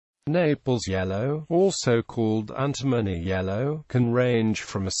Naples yellow, also called antimony yellow, can range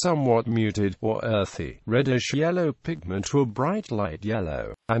from a somewhat muted, or earthy, reddish yellow pigment to a bright light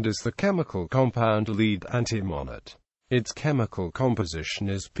yellow, and is the chemical compound lead antimonate. Its chemical composition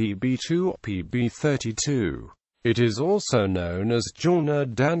is Pb2 or Pb32. It is also known as jaune or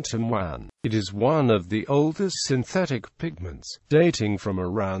antimony. It is one of the oldest synthetic pigments, dating from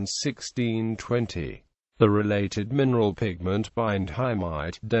around 1620. The related mineral pigment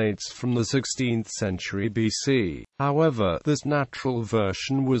antimony dates from the 16th century BC. However, this natural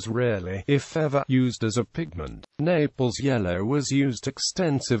version was rarely, if ever, used as a pigment. Naples yellow was used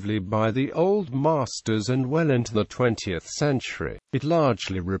extensively by the old masters and well into the 20th century. It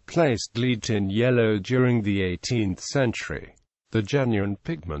largely replaced lead tin yellow during the 18th century. The genuine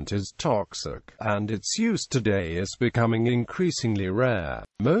pigment is toxic, and its use today is becoming increasingly rare.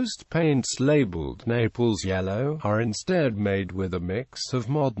 Most paints labeled Naples yellow are instead made with a mix of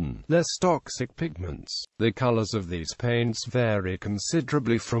modern, less toxic pigments. The colors of these paints vary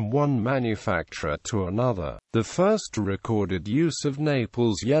considerably from one manufacturer to another. The first recorded use of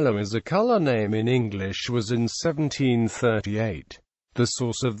Naples yellow as a color name in English was in 1738. The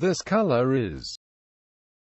source of this color is